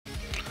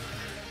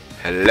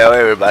Hello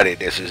everybody,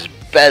 this is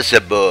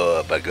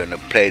Belsebub. I'm gonna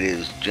play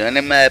this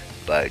Juorney map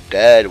by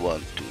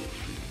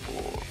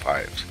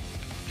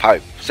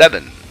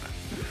Dad123457.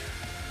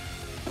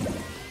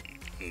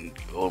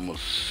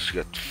 Almost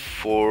got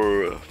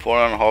four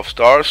and a half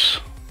stars.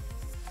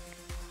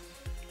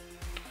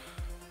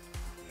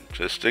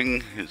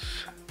 Interesting. His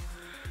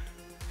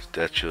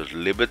Statue of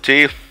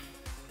Liberty.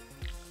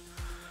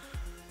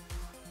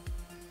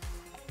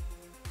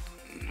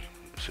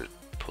 Is it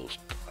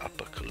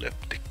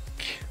post-apocalyptic?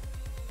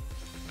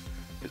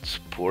 It's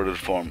ported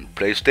from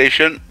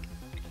PlayStation.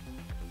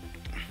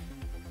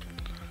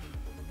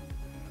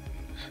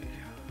 Let's see.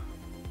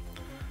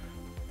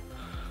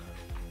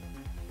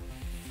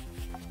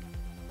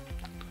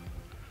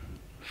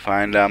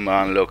 Find them,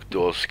 unlock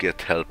doors,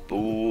 get help.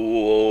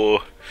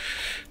 Ooh.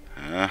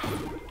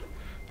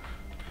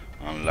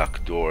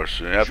 Unlock doors.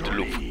 You have to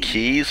look for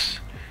keys.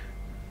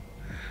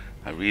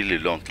 I really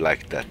don't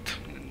like that.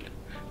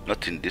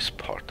 Not in this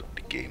part of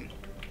the game.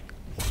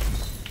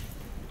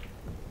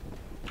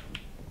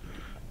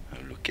 I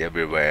look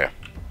everywhere.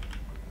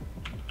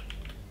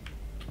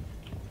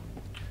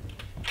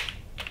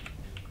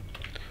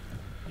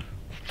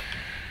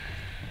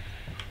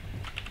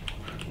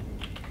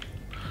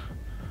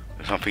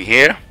 There's something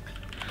here.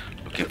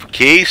 Looking for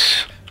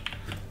keys.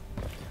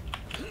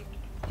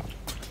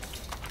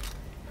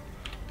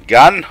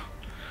 Gun.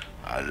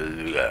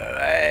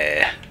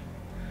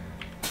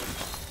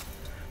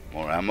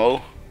 More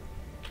ammo.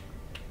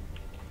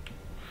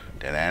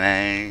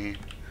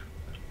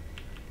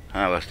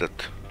 What's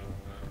that?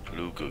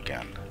 Luger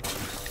gun.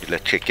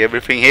 Let's check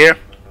everything here.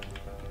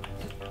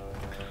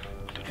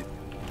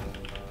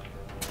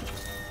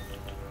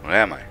 Where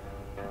am I?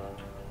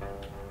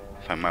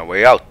 Find my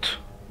way out.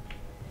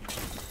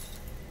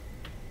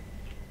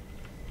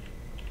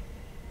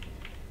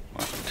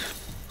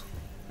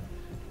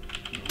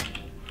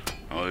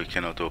 Oh, you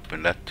cannot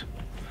open that.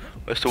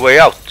 Where's the way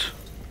out?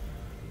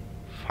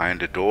 Find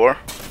the door.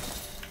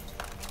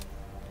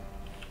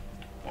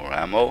 More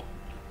ammo.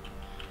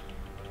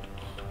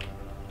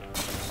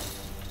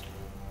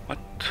 What?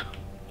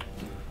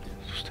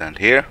 Stand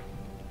here.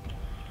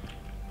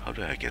 How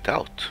do I get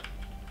out?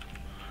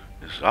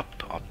 It's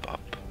up, up,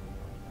 up.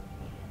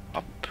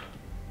 Up.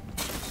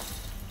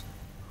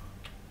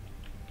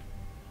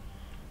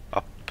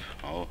 Up.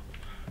 Oh,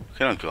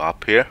 cannot go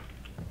up here.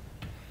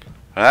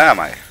 Where am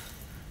I?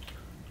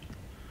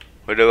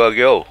 Where do I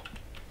go?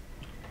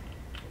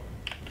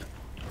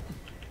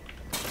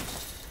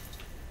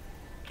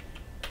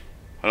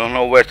 I don't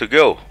know where to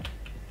go.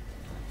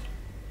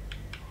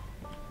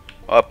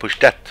 Oh, I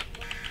pushed that.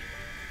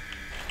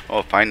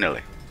 Oh,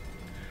 finally.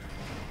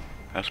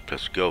 Let's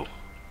press go.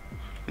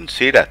 Didn't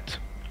see that.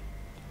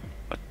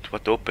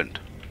 What opened?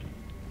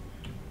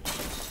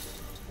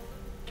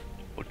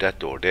 Oh, that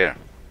door there.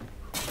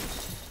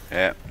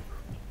 Yeah.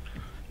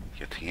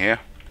 Getting here.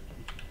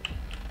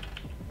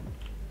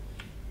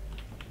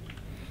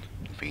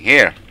 Nothing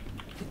here.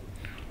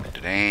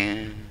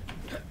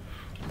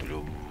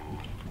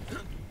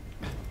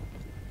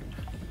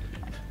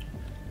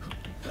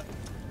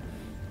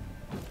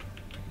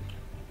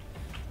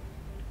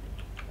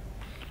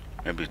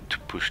 Maybe to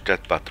push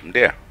that button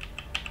there.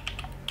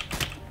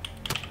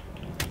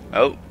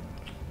 Oh.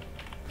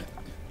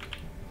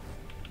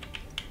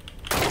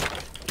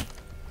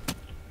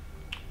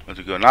 Where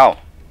to go now?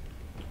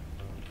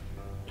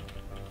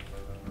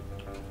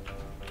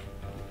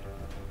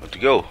 Where to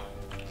go?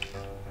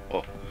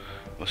 Oh,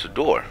 what's the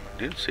door?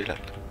 Didn't see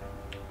that.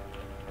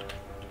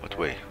 What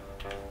way?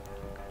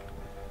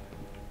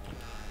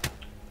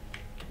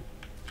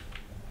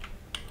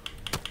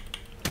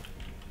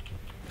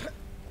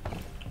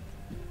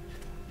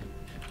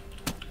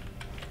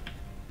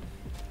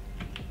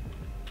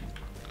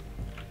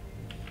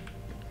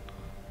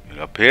 Get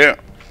up here.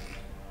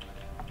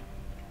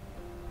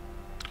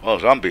 Oh,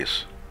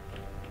 zombies.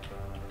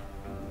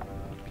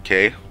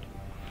 Okay.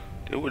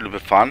 It will be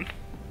fun.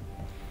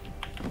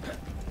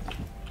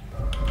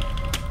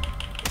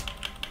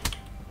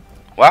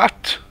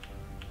 What?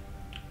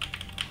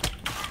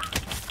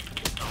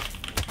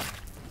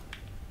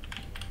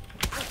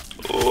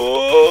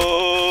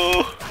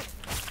 Oh!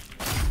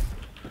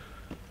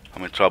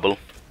 I'm in trouble.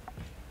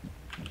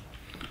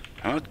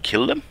 Can I not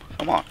kill them?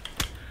 Come on.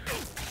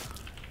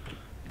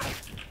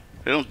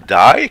 They don't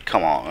die?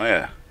 Come on,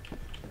 yeah.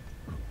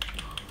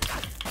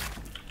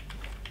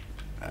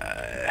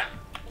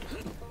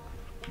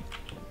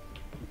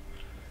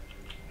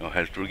 No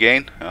health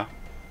regain, huh?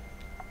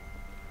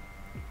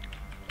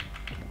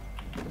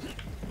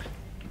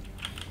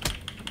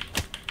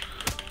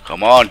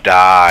 Come on,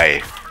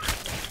 die.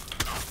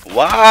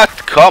 What?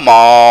 Come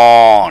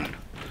on.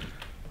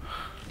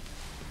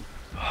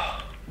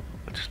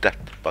 What is that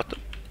button?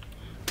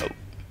 Oh.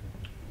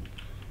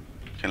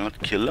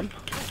 Cannot kill them.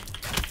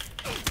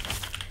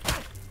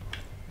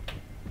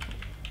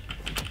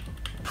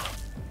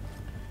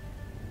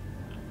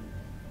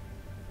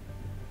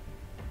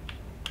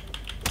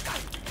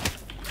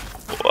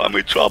 Oh, I'm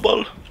in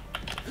trouble.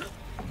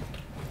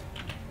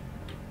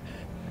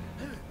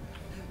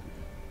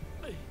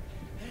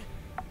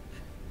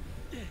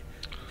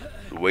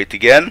 wait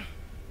again.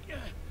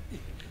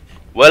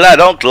 Well, I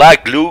don't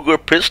like Luger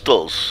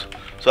pistols,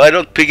 so I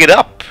don't pick it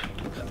up.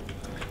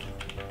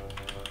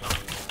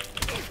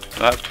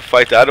 I have to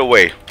fight the other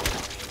way.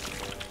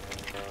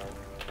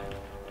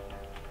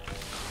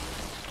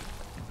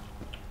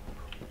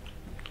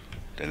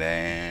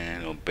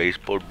 Then a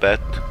baseball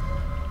bat.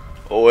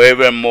 Oh,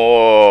 even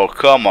more.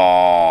 Come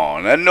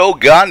on. And no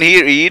gun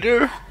here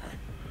either.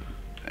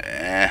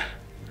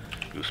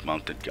 Use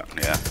mounted gun,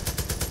 yeah.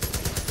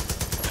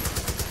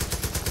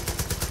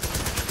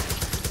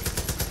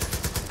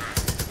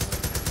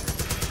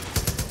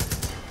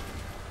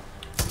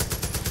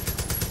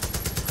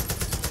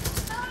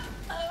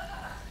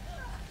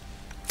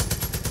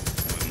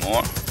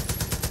 More.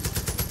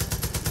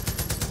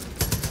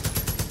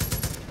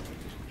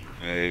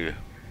 Hey.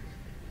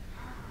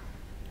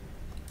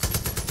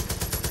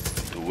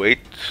 To wait.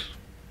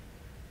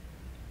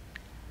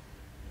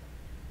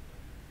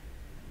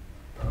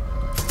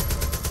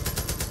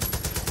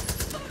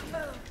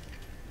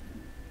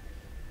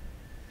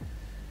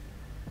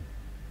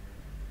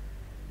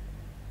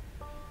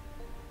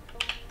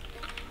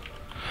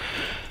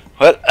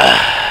 Well,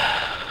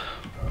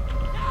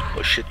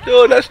 oh shit!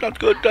 No, that's not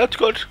good. That's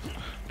good.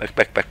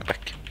 Back.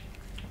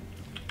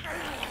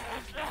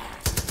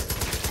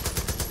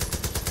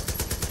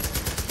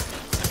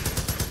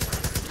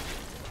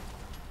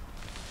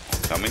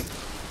 Coming.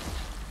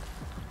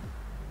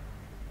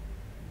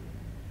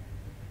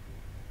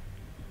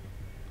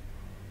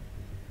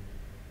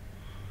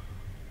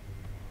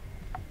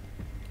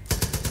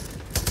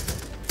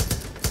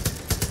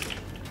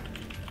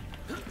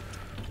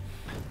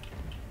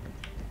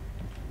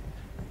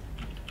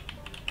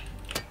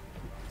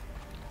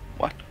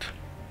 What?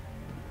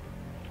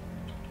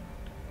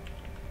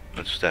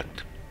 What's that?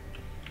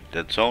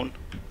 Dead zone?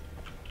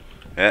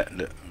 Yeah,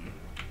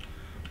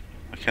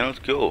 I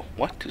cannot go.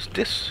 What is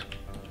this?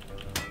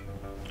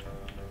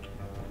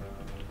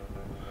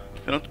 I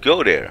cannot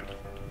go there.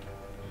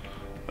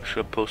 Where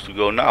should I supposed to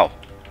go now?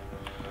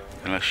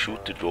 Can I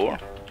shoot the door?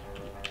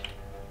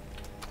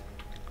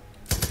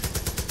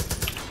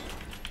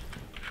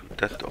 Shoot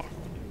that door.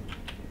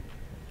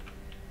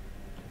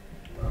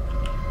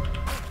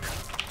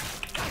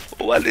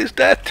 What is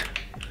that?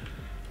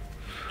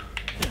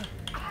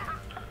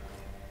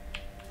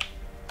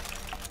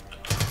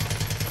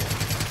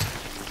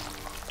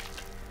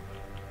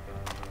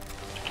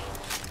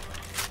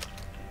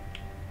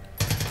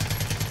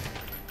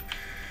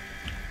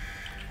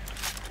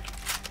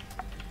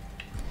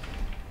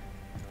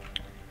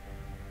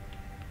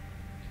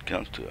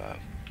 Comes to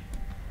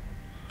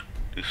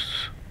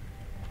this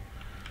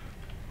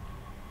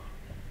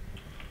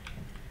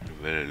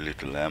very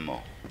little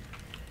ammo.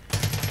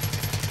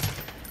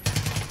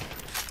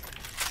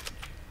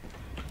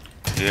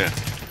 Yeah.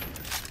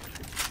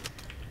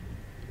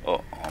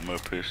 Oh, armor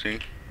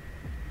piercing.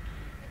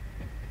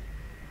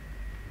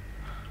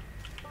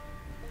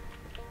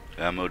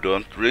 Ammo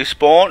don't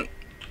respawn,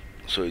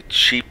 so it's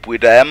cheap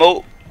with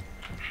ammo.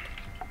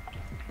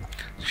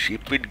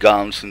 Cheap with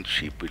guns and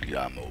cheap with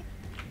ammo.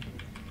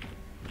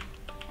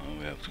 Oh,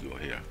 we have to go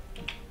here.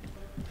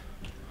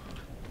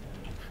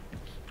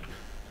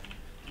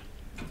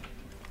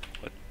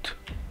 What?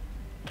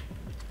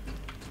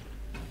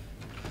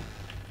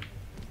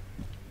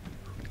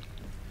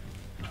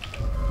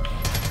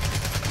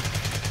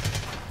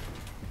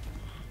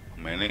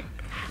 How many?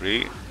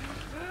 3.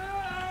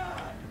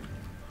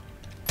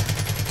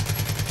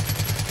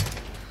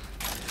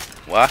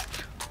 What?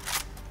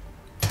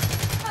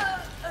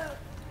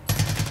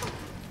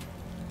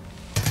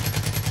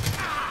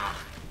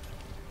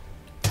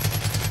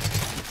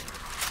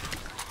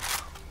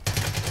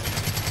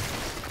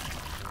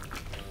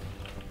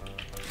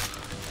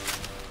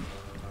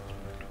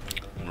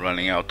 I'm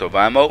running out of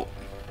ammo.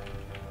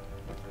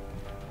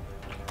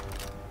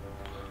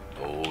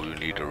 Oh, you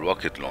need a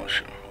rocket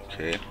launcher.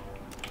 Okay.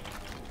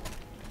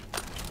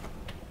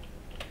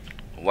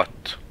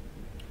 What?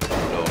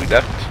 Blowing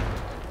that.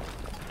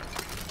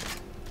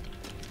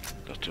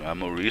 Does the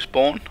ammo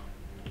respawn?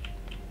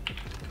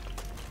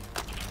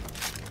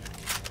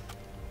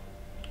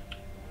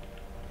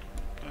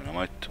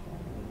 Dynamite.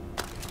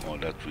 Oh,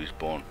 that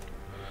respawn.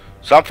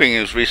 Something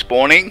is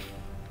respawning.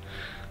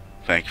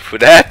 Thank you for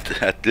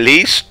that, at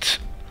least.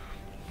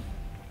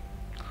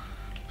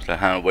 Is the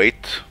hand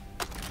weight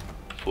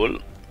full?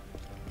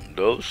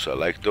 Those, I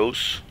like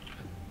those.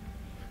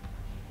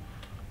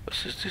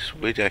 Is this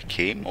where I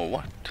came or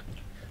what?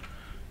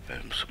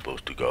 I'm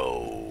supposed to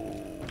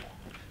go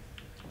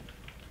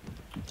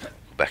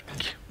back.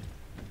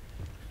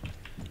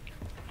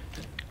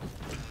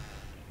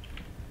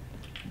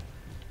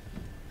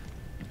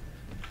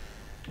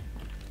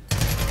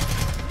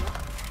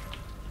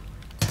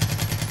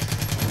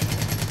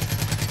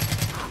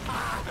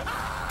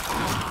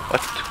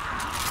 What?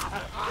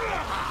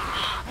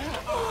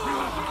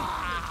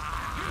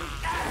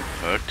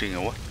 Hurting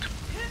or what?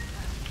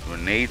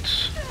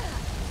 Grenades.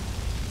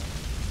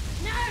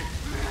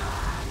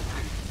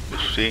 The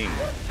same.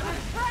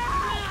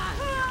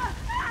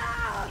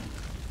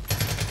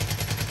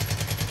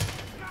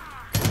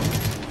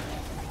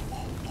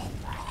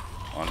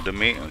 under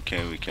me.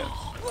 Okay, we can.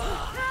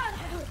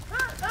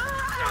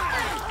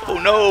 Oh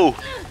no!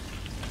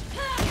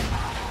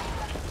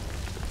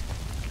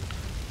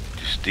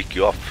 Just stick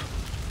you off.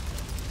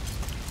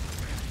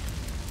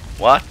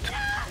 What?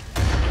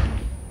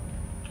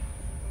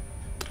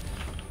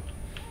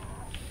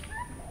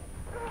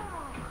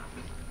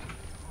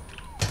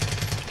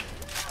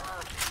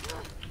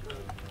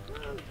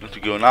 Where to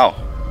go now?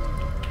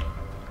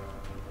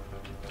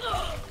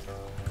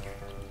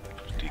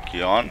 Stick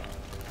you on.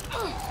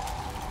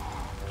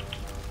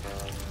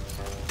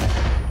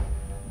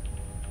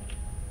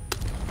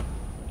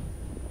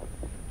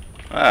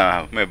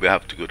 Maybe I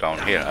have to go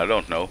down here. I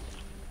don't know.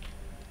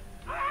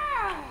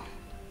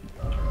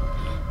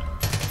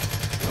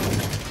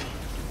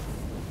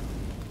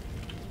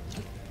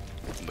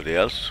 Somebody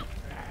else?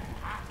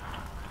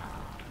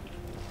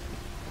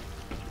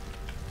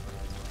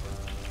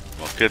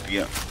 Okay,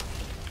 again.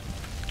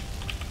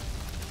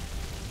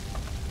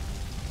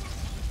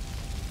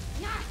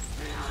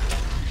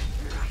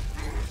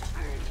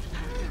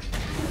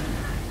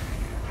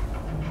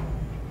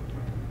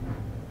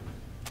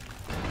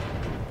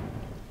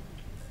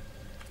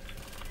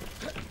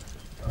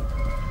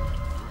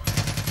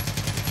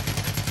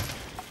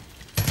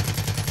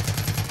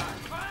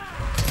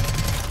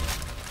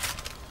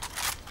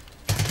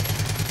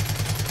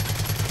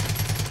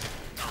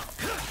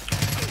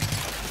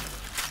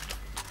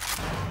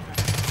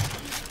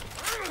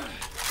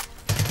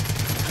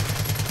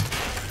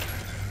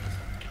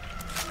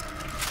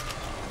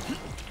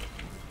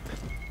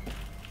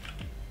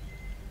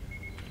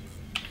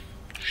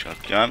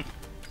 Shotgun.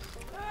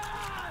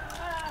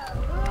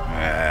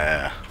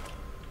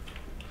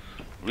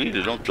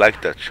 Really don't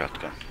like that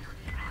shotgun.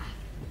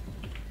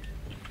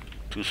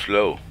 Too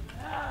slow.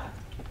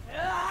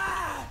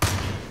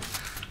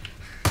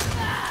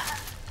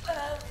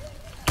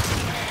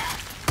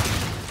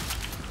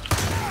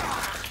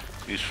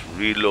 This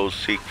reload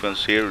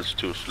sequence here is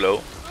too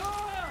slow.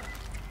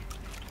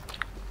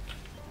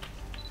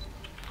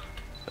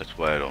 That's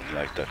why I don't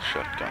like that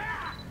shotgun.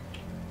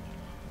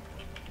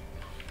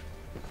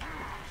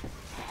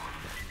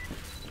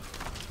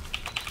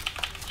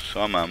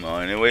 Some ammo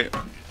anyway.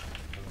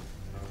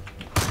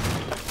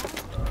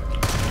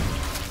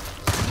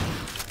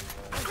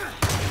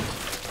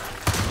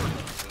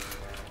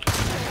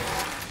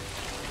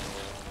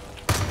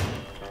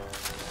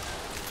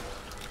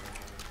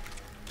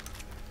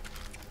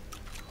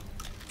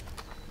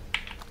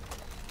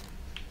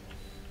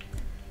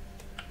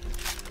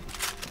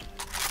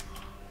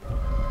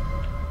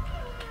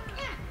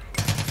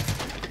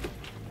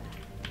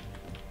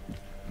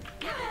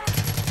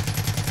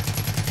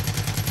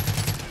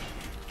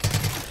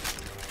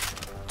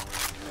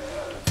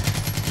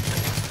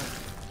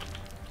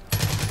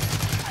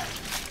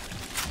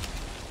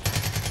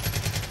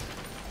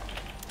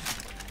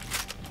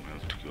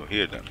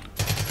 Here then.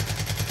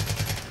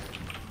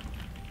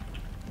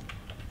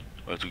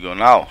 Where to go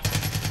now?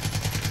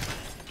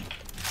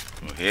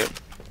 Go here.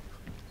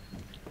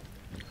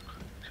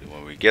 See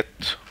what we get.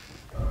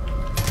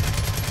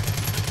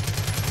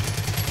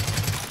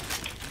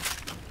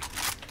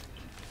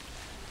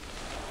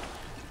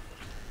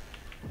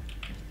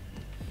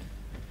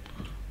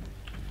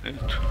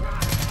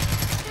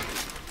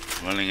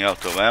 Running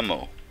out of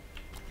ammo.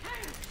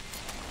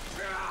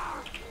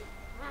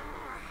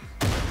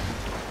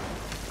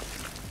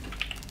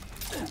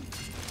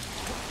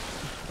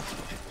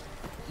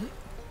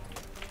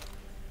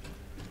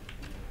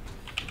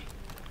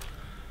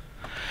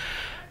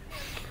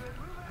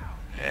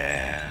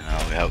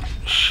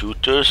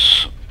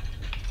 Shooters.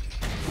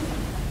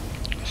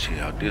 Let's see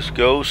how this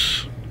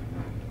goes.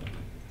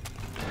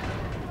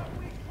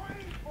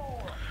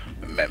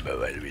 Remember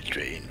when we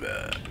trained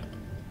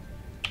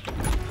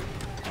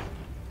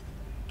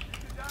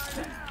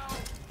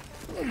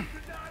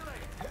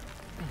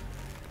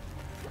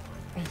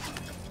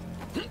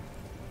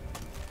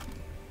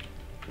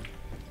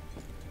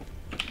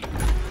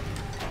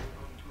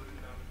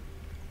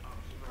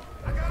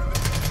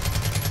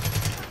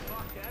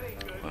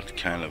What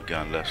kind of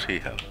gun does he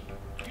have?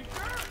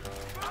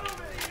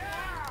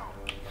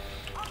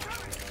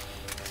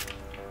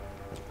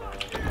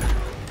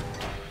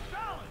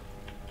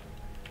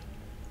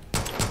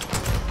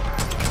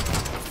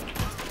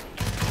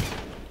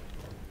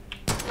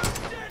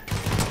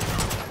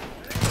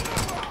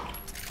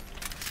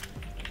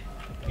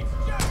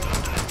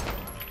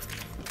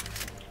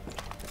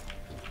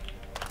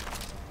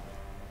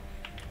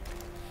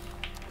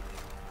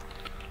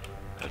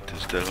 That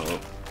is the whole.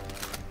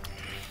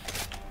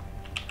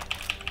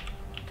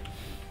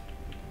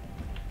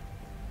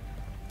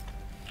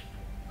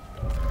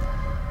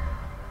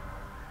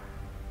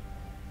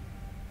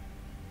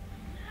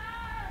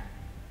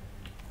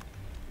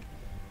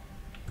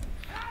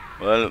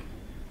 Well,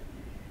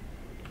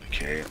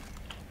 okay.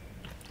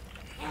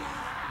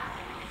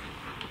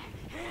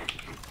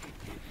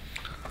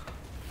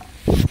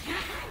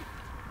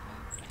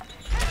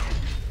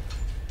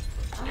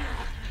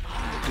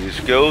 This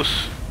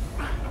goes.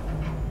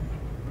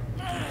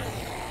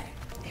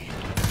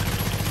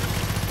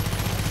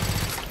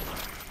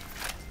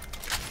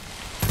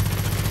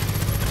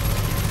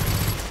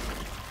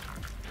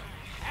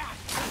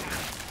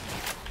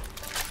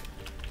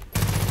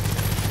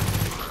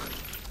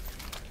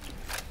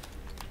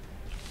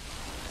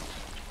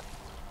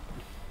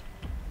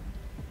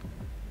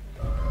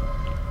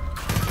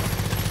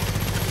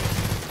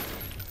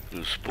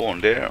 spawn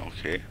there,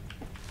 okay.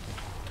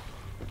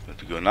 Where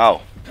to go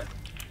now?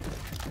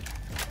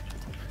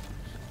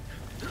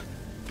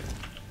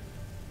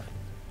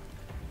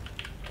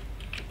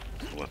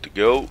 Where to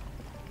go?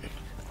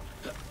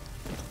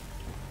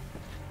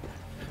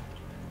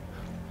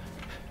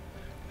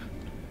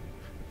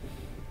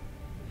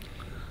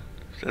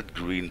 Is that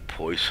green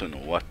poison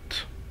or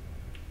what?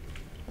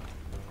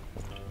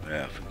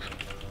 Yeah, I think so.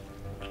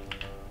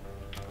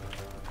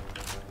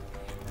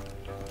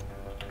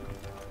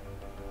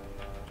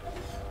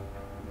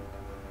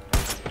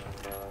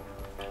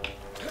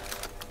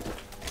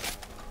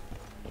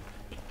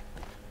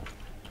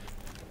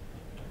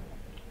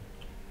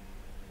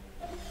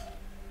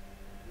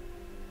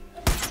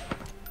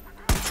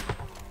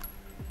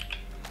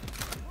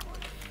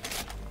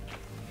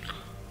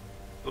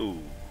 Oh,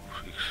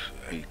 6,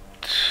 8.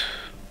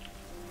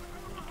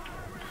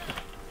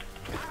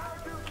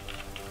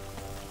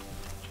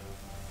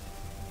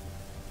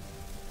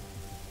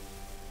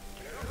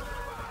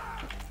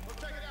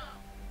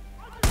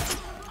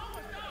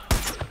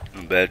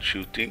 Bad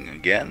shooting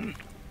again.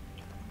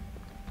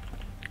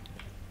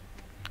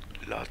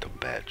 A lot of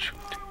bad shooting.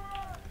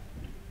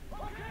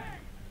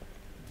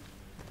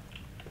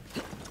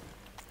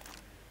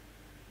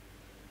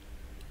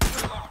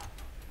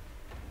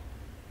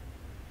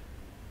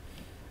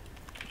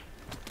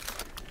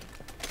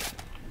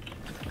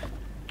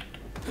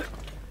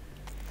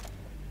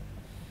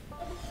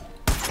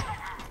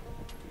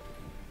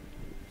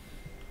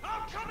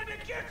 I'm coming to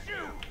get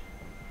you.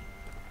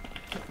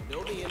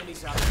 Know the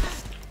enemy's out.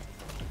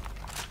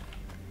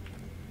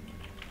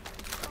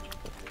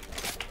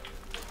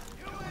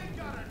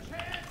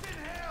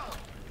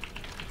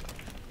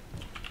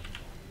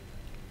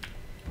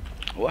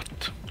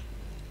 What?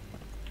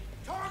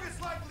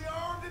 Target's likely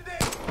armed today.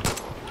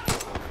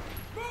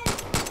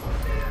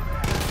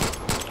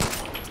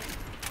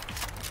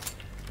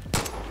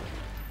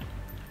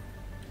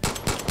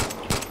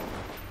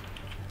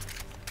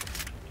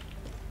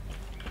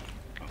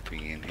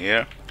 Nothing in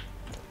here.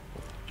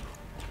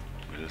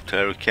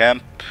 Military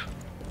camp.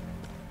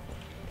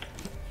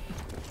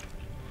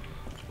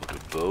 What a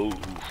bow.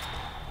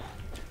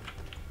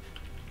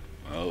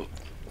 Oh,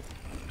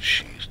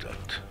 she's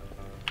that.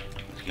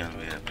 What can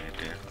we have made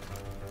there?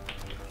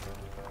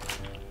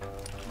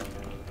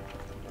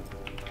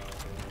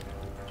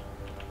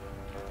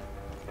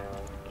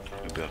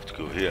 Maybe I have to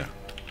go here.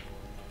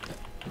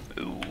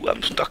 Ooh,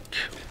 I'm stuck.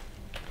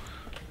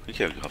 I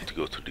think I have to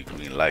go to the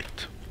green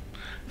light.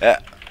 Yeah,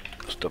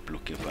 stop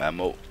looking for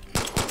ammo.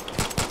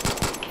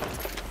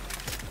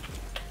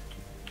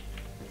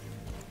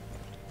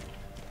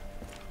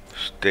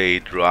 Stay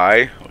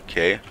dry,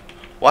 okay.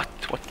 What?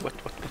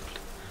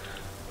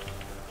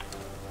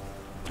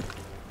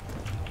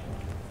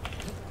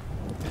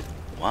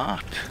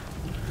 What?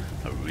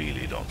 I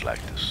really don't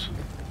like this.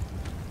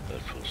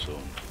 That's for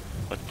zone.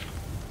 What?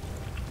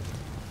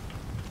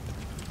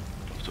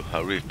 Have to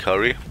hurry,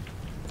 curry.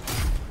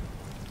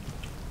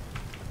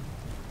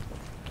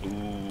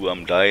 Ooh,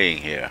 I'm dying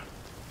here.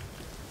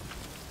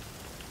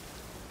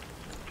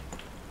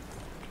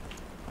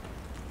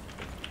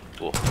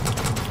 Oh.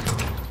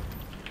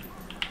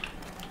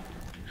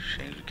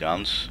 Change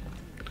guns.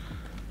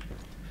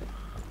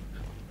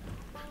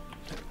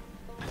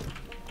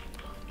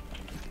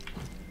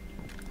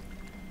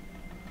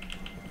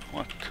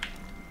 What?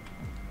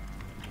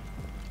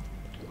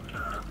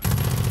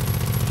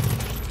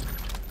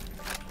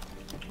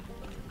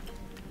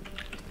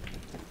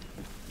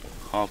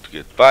 How to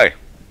get by?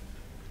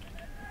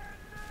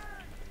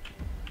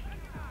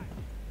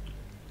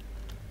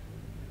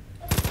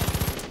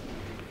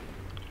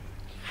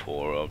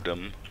 Four of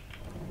them.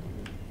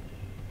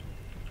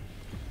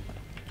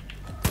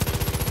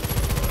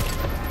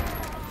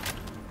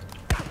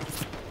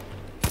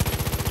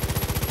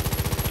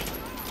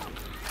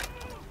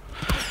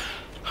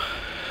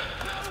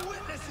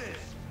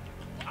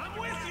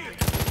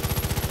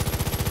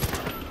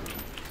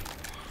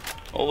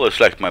 Always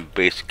like my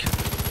basic.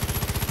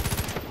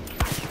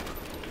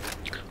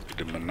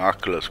 The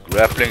monoculous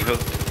grappling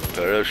hook,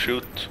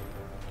 parachute,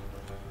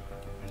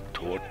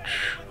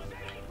 torch.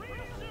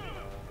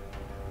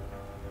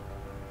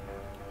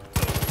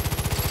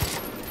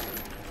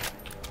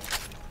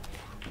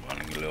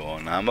 Running low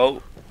on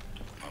ammo.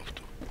 Have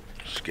to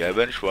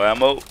scavenge for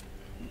ammo.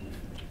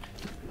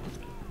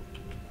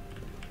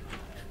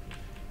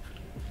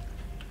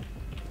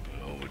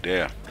 Over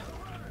there.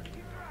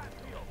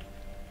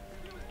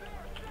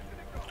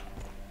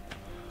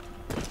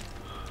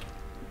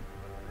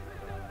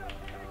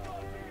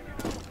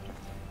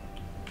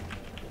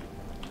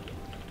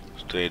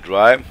 Stay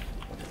dry.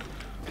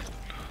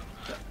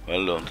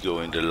 Well, don't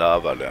go in the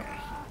lava then.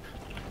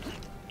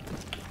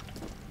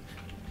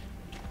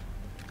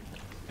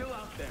 Still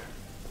out there.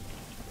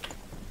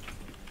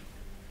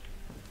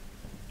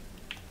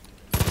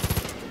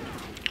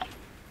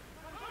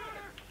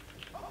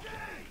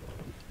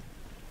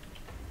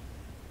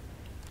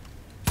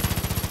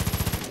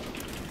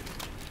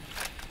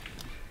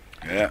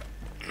 Yeah.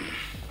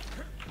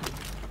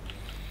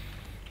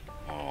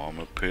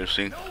 Armor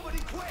piercing.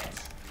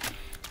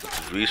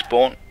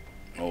 Respawn.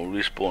 No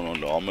respawn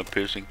on the armor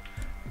piercing.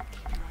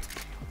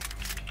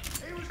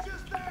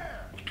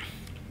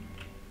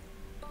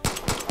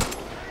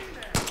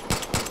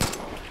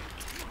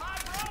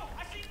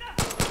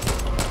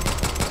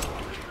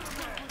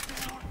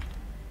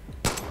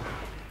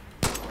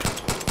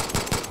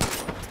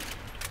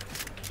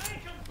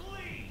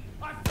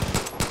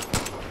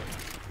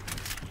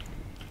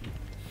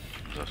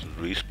 Doesn't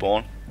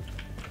respawn.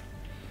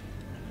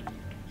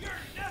 You're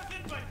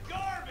nothing but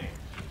garbage.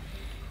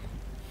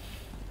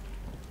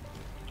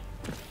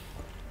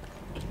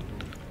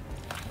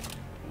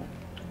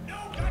 No,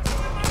 got you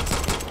in my...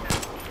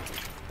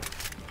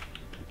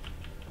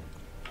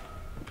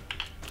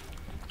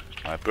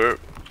 Sniper.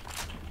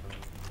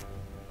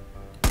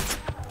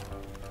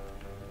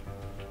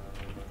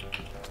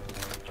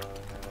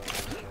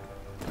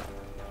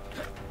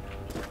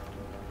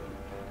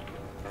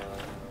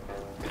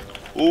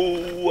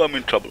 Oh, I'm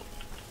in trouble.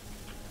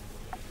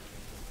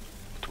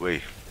 What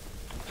way?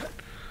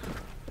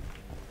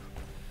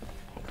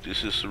 Hope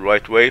this is the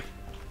right way.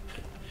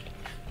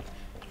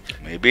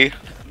 Maybe.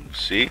 Let's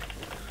see.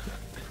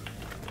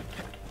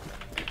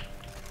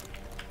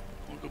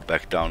 We'll go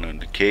back down in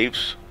the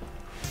caves.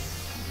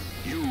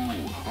 You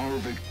are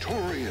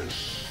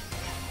victorious.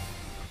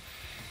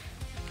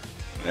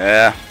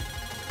 Yeah.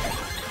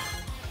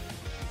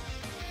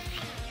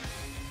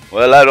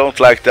 Well, I don't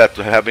like that,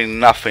 having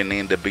nothing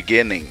in the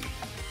beginning.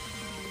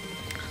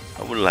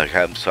 I would like to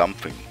have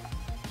something.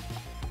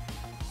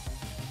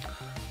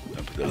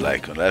 And put a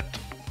like on that.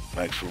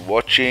 Thanks for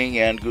watching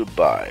and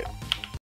goodbye.